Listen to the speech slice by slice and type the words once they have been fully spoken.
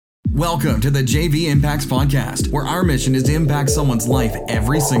Welcome to the JV Impacts Podcast, where our mission is to impact someone's life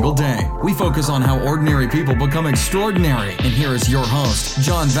every single day. We focus on how ordinary people become extraordinary. And here is your host,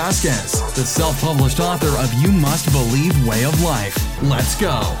 John Vasquez, the self-published author of You Must Believe Way of Life. Let's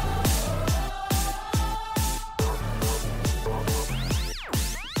go.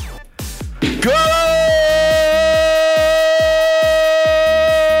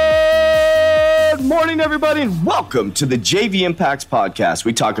 Good morning, everybody, and welcome to the JV Impacts Podcast.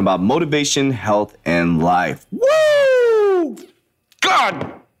 We talk about motivation, health, and life. Woo!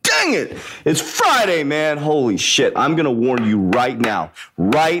 God dang it! It's Friday, man. Holy shit. I'm going to warn you right now.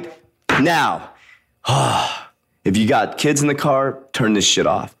 Right now. If you got kids in the car, turn this shit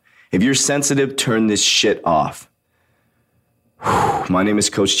off. If you're sensitive, turn this shit off. My name is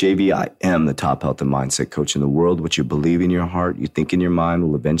Coach JV. I am the top health and mindset coach in the world. What you believe in your heart, you think in your mind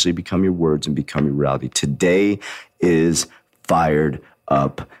will eventually become your words and become your reality. Today is Fired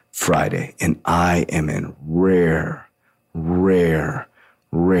Up Friday, and I am in rare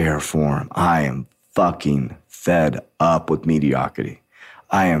form. I am fucking fed up with mediocrity.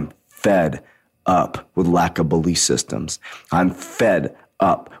 I am fed up with lack of belief systems. I'm fed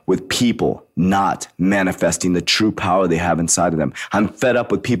up with people not manifesting the true power they have inside of them. I'm fed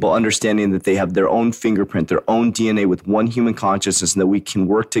up with people understanding that they have their own fingerprint, their own DNA with one human consciousness, and that we can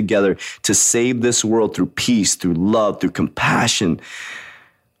work together to save this world through peace, through love, through compassion.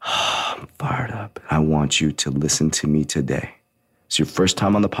 I'm fired up. I want you to listen to me today. It's your first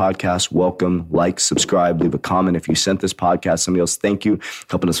time on the podcast. Welcome, like, subscribe, leave a comment. If you sent this podcast to somebody else, thank you,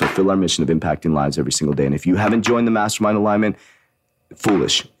 helping us fulfill our mission of impacting lives every single day. And if you haven't joined the Mastermind Alignment,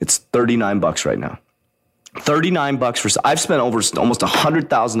 foolish. It's $39 right now. $39 for, I've spent over almost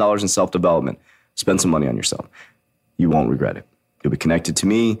 $100,000 in self-development. Spend some money on yourself. You won't regret it. You'll be connected to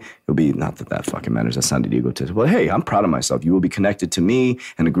me. You'll be, not that that fucking matters. That sounded egotistic. Well, hey, I'm proud of myself. You will be connected to me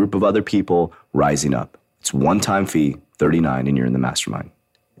and a group of other people rising up. It's one-time fee, $39, and you're in the mastermind.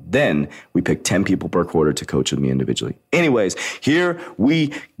 Then we pick 10 people per quarter to coach with me individually. Anyways, here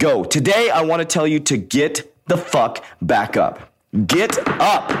we go. Today, I want to tell you to get the fuck back up. Get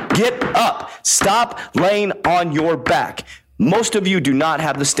up. Get up. Stop laying on your back. Most of you do not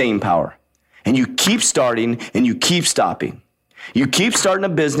have the staying power. And you keep starting and you keep stopping. You keep starting a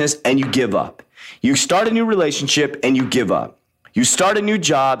business and you give up. You start a new relationship and you give up. You start a new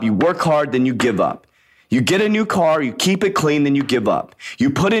job, you work hard, then you give up. You get a new car, you keep it clean, then you give up. You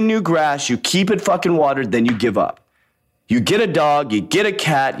put in new grass, you keep it fucking watered, then you give up. You get a dog, you get a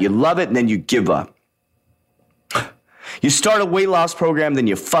cat, you love it, and then you give up. You start a weight loss program, then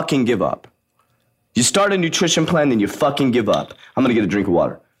you fucking give up. You start a nutrition plan, then you fucking give up. I'm gonna get a drink of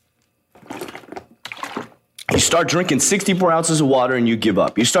water. You start drinking 64 ounces of water and you give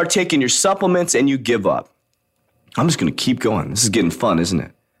up. You start taking your supplements and you give up. I'm just gonna keep going. This is getting fun, isn't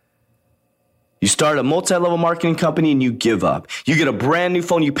it? You start a multi-level marketing company and you give up. You get a brand new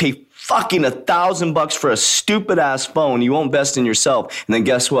phone, you pay fucking $1,000 for a stupid ass phone. You won't invest in yourself. And then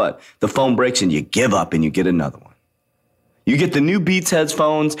guess what? The phone breaks and you give up and you get another one. You get the new Beats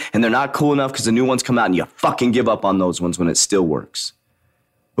headphones and they're not cool enough because the new ones come out and you fucking give up on those ones when it still works.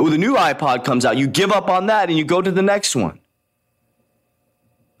 But when the new iPod comes out, you give up on that and you go to the next one.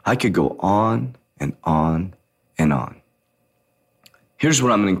 I could go on and on and on. Here's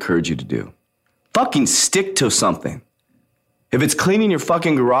what I'm going to encourage you to do. Fucking stick to something. If it's cleaning your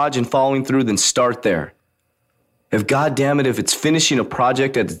fucking garage and following through, then start there. If if it's finishing a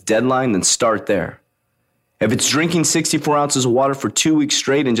project at its deadline, then start there. If it's drinking 64 ounces of water for 2 weeks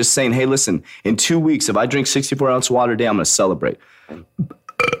straight and just saying, hey, listen, in 2 weeks, if I drink 64 ounces of water a day, I'm going to celebrate.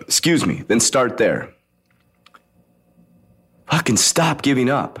 Excuse me, then start there. Fucking stop giving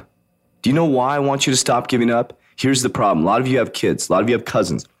up. Do you know why I want you to stop giving up? Here's the problem. A lot of you have kids. A lot of you have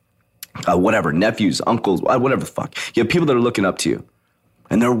cousins. Nephews, uncles, whatever the fuck. You have people that are looking up to you.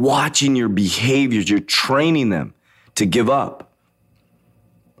 And they're watching your behaviors. You're training them to give up.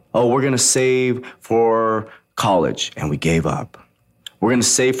 Oh, we're going to save for college, and we gave up. We're going to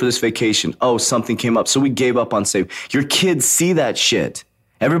save for this vacation. Oh, something came up, so we gave up on saving. Your kids see that shit.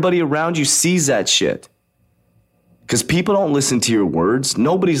 Everybody around you sees that shit. Because people don't listen to your words.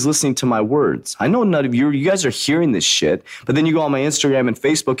 Nobody's listening to my words. I know none of you guys are hearing this shit, but then you go on my Instagram and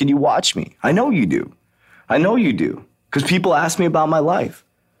Facebook and you watch me. I know you do. I know you do. Because people ask me about my life.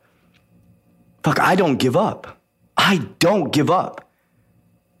 Fuck, I don't give up. I don't give up.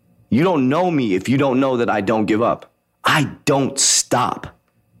 You don't know me if you don't know that I don't give up. I don't stop.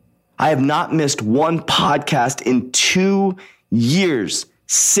 I have not missed one podcast in 2 years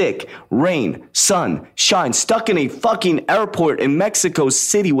sick, rain, sun, shine, stuck in a fucking airport in Mexico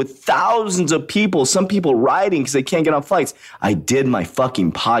City with thousands of people, some people riding because they can't get on flights. I did my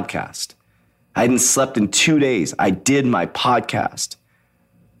fucking podcast. I hadn't slept in 2 days. I did my podcast.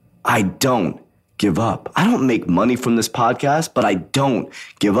 I don't give up. I don't make money from this podcast, but I don't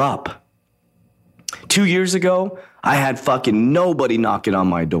give up. 2 years ago, I had fucking nobody knocking on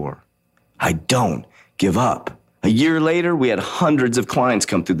my door. I don't give up. A year later, we had hundreds of clients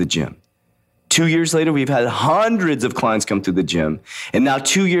come through the gym. 2 years later, we've had hundreds of clients come through the gym. And now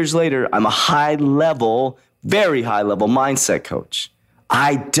 2 years later, I'm a high-level, very high-level mindset coach.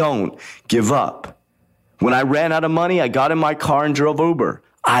 I don't give up. When I ran out of money, I got in my car and drove Uber.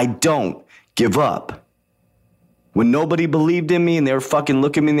 I don't give up. When nobody believed in me and they were fucking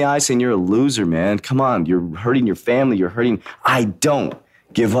looking me in the eye saying, you're a loser, man. Come on, you're hurting your family, you're hurting. I don't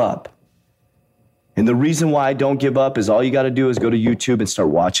give up. And the reason why I don't give up is all you got to do is go to YouTube and start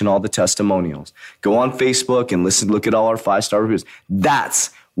watching all the testimonials. Go on Facebook and look at all our 5-star reviews.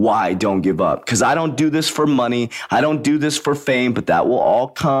 That's why I don't give up. Because I don't do this for money. I don't do this for fame, but that will all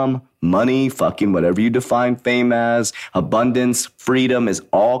come. Money, fucking whatever you define fame as, abundance, freedom is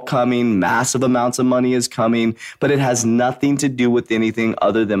all coming. Massive amounts of money is coming, but it has nothing to do with anything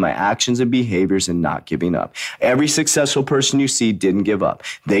other than my actions and behaviors and not giving up. Every successful person you see didn't give up.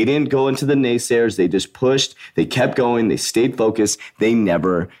 They didn't go into the naysayers. They just pushed. They kept going. They stayed focused. They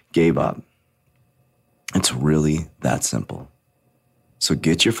never gave up. It's really that simple. So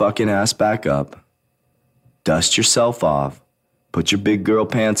get your fucking ass back up, dust yourself off, put your big girl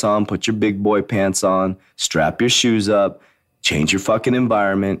pants on, put your big boy pants on, strap your shoes up, change your fucking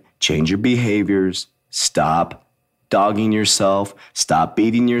environment, change your behaviors, stop dogging yourself, stop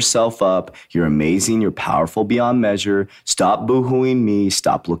beating yourself up. You're amazing, you're powerful beyond measure. Stop boohooing me,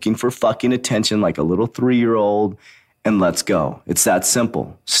 stop looking for fucking attention like a little 3-year-old, and let's go. It's that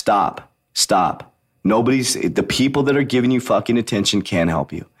simple. Stop. The people that are giving you fucking attention can't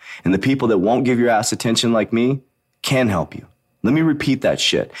help you. And the people that won't give your ass attention like me can help you. Let me repeat that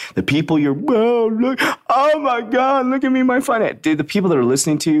shit. The people look, oh my God, look at me, my finance. Dude, the people that are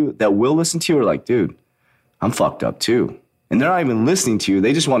listening to you, that will listen to you are like, dude, I'm fucked up too. And they're not even listening to you.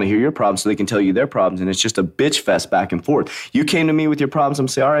 They just want to hear your problems so they can tell you their problems. And it's just a bitch fest back and forth. You came to me with your problems. I'm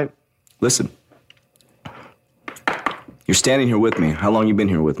saying, all right, listen. You're standing here with me. How long you been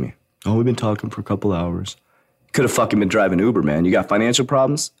here with me? Oh, we've been talking for a couple hours. Could have fucking been driving Uber, man. You got financial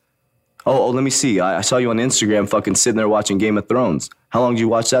problems? Oh, let me see. I saw you on Instagram fucking sitting there watching Game of Thrones. How long did you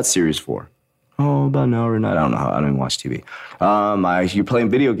watch that series for? Oh, about an hour a night. I don't know. I don't even watch TV. You're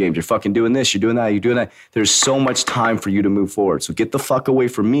playing video games. You're fucking doing this. You're doing that. You're doing that. There's so much time for you to move forward. So get the fuck away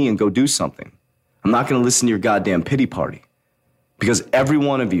from me and go do something. I'm not going to listen to your goddamn pity party. Because every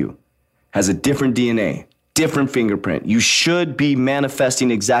one of you has a different DNA. Different fingerprint. You should be manifesting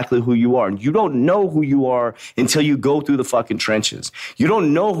exactly who you are. And you don't know who you are until you go through the fucking trenches. You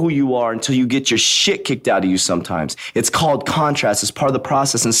don't know who you are until you get your shit kicked out of you sometimes. It's called contrast. It's part of the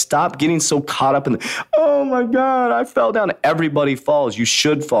process. And stop getting so caught up in oh my God, I fell down. Everybody falls. You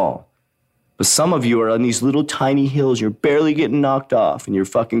should fall. But some of you are on these little tiny hills. You're barely getting knocked off and you're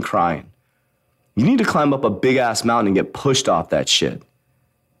fucking crying. You need to climb up a big ass mountain and get pushed off that shit.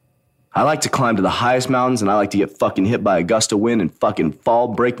 I like to climb to the highest mountains and I like to get fucking hit by a gust of wind and fucking fall,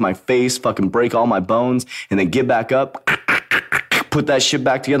 break my face, fucking break all my bones, and then get back up, put that shit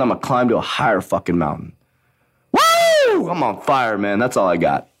back together. I'm gonna climb to a higher fucking mountain. Woo! I'm on fire, man. That's all I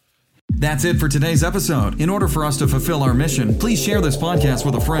got. That's it for today's episode. In order for us to fulfill our mission, please share this podcast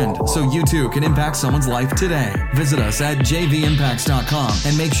with a friend so you too can impact someone's life today. Visit us at jvimpacts.com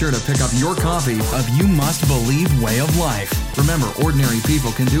and make sure to pick up your copy of You Must Believe Way of Life. Remember, ordinary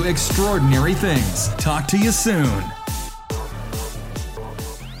people can do extraordinary things. Talk to you soon.